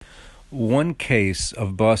One case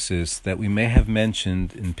of basis that we may have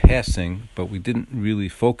mentioned in passing, but we didn't really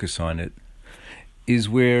focus on it, is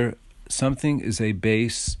where something is a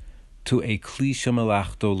base to a kli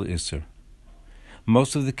shemalachto le'isur.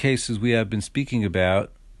 Most of the cases we have been speaking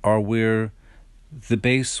about are where the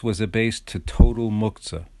base was a base to total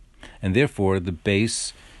muktzah, and therefore the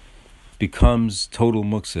base becomes total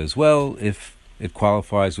muktzah as well if it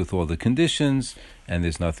qualifies with all the conditions and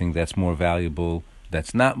there's nothing that's more valuable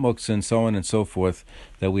that's not muktzah, and so on and so forth,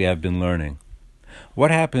 that we have been learning. What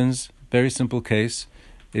happens, very simple case,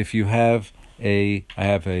 if you have I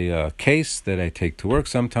have a case that I take to work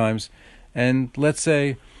sometimes, and let's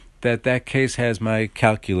say that case has my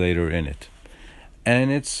calculator in it, and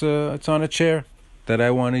it's on a chair that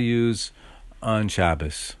I want to use on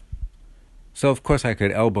Shabbos. So of course I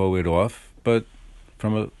could elbow it off, but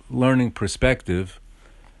from a learning perspective,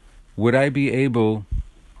 would I be able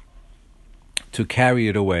to carry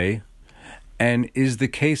it away? And is the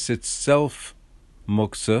case itself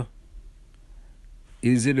muktzah?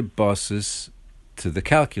 Is it a basis to the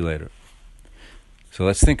calculator? So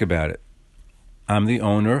let's think about it. I'm the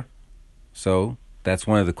owner, so that's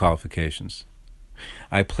one of the qualifications.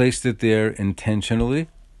 I placed it there intentionally.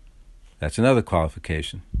 That's another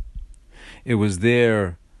qualification. It was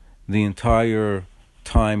there the entire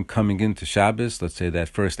time coming into Shabbos, let's say that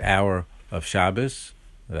first hour of Shabbos.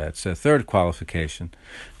 That's a third qualification.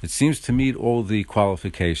 It seems to meet all the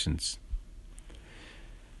qualifications.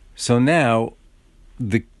 So now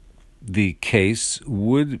the case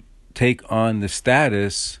would take on the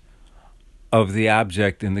status of the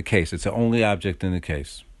object in the case. It's the only object in the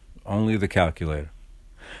case, only the calculator.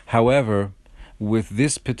 However, with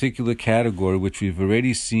this particular category, which we've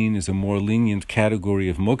already seen is a more lenient category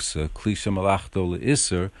of muktzah, kli shemalachto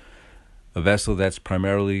le'isur, a vessel that's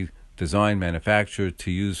primarily designed, manufactured to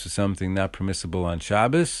use for something not permissible on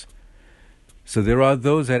Shabbos. So there are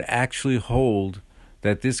those that actually hold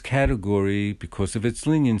that this category, because of its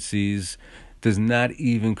leniencies, does not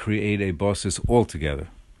even create a basis altogether.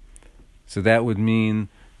 So that would mean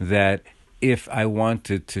that if I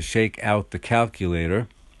wanted to shake out the calculator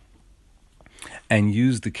and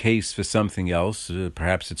use the case for something else,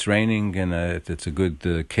 perhaps it's raining and it's a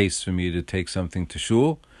good case for me to take something to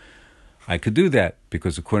shul, I could do that,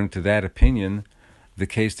 because according to that opinion, the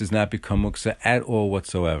case does not become muktzah at all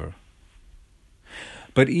whatsoever.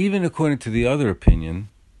 But even according to the other opinion,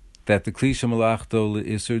 that the kli shemalachto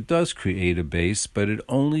le'isur does create a base, but it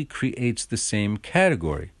only creates the same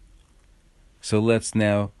category. So let's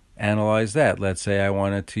now analyze that. Let's say I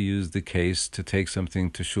wanted to use the case to take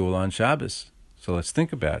something to shul on Shabbos. So let's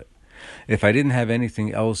think about it. If I didn't have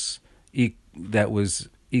anything else that was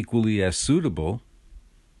equally as suitable,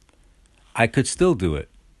 I could still do it,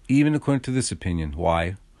 even according to this opinion.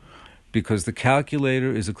 Why? Because the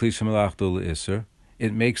calculator is a kli shemalachto le'isur.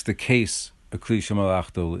 It makes the case a kli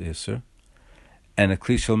shemalachto le'isur. And a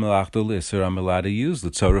kli shemalachto le'isur I'm allowed to use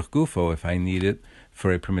l'tzorech gufo if I need it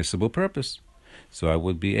for a permissible purpose. So I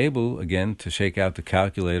would be able, again, to shake out the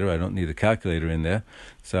calculator. I don't need the calculator in there.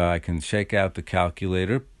 So I can shake out the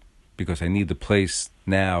calculator because I need the place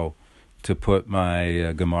now to put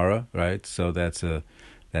my Gemara, right? So that's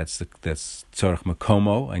tzorech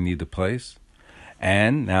makomo. I need the place.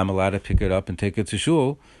 And now I'm allowed to pick it up and take it to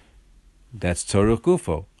shul. That's tzorech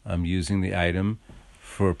gufo. I'm using the item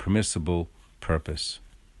for a permissible purpose.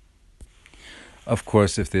 Of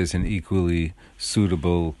course, if there's an equally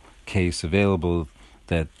suitable case available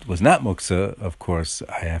that was not muktzah, of course,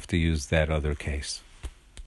 I have to use that other case.